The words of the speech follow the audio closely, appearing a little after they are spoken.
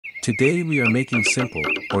Today we are making simple,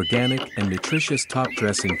 organic and nutritious top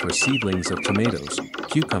dressing for seedlings of tomatoes,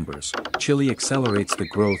 cucumbers. Chili accelerates the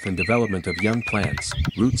growth and development of young plants,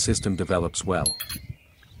 root system develops well.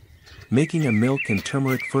 Making a milk and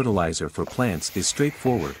turmeric fertilizer for plants is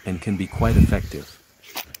straightforward and can be quite effective.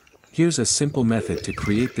 Here's a simple method to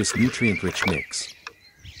create this nutrient-rich mix.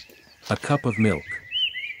 A cup of milk.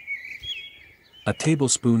 A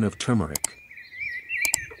tablespoon of turmeric.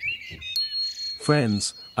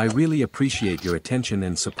 Friends, I really appreciate your attention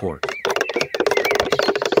and support.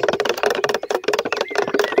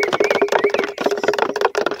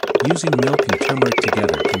 Using milk and turmeric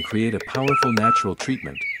together can create a powerful natural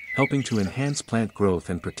treatment, helping to enhance plant growth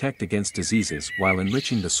and protect against diseases while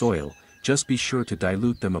enriching the soil. Just be sure to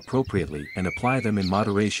dilute them appropriately and apply them in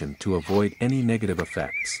moderation to avoid any negative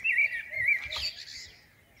effects.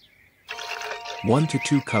 1 to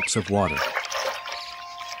 2 cups of water.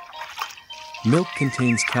 Milk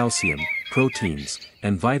contains calcium, proteins,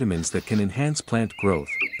 and vitamins that can enhance plant growth.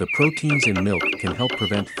 The proteins in milk can help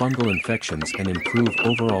prevent fungal infections and improve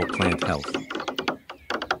overall plant health.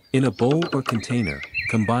 In a bowl or container,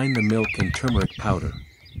 combine the milk and turmeric powder.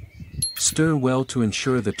 Stir well to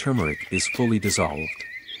ensure the turmeric is fully dissolved.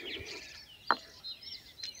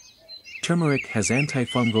 Turmeric has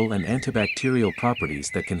antifungal and antibacterial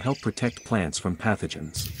properties that can help protect plants from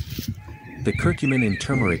pathogens. The curcumin in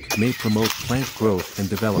turmeric may promote plant growth and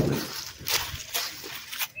development.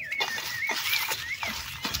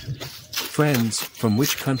 Friends, from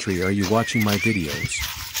which country are you watching my videos?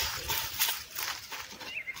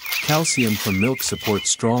 Calcium from milk supports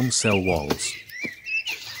strong cell walls.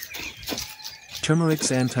 Turmeric's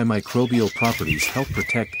antimicrobial properties help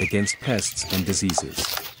protect against pests and diseases.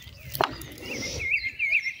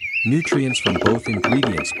 Nutrients from both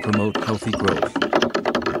ingredients promote healthy growth.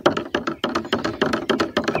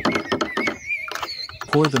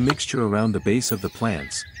 Pour the mixture around the base of the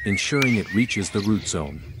plants, ensuring it reaches the root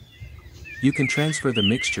zone. You can transfer the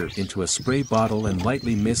mixture into a spray bottle and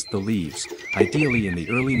lightly mist the leaves, ideally in the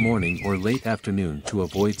early morning or late afternoon to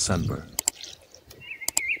avoid sunburn.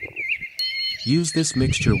 Use this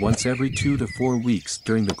mixture once every 2 to 4 weeks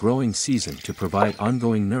during the growing season to provide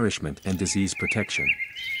ongoing nourishment and disease protection.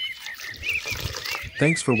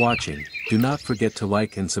 Thanks for watching. Do not forget to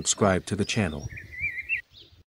like and subscribe to the channel.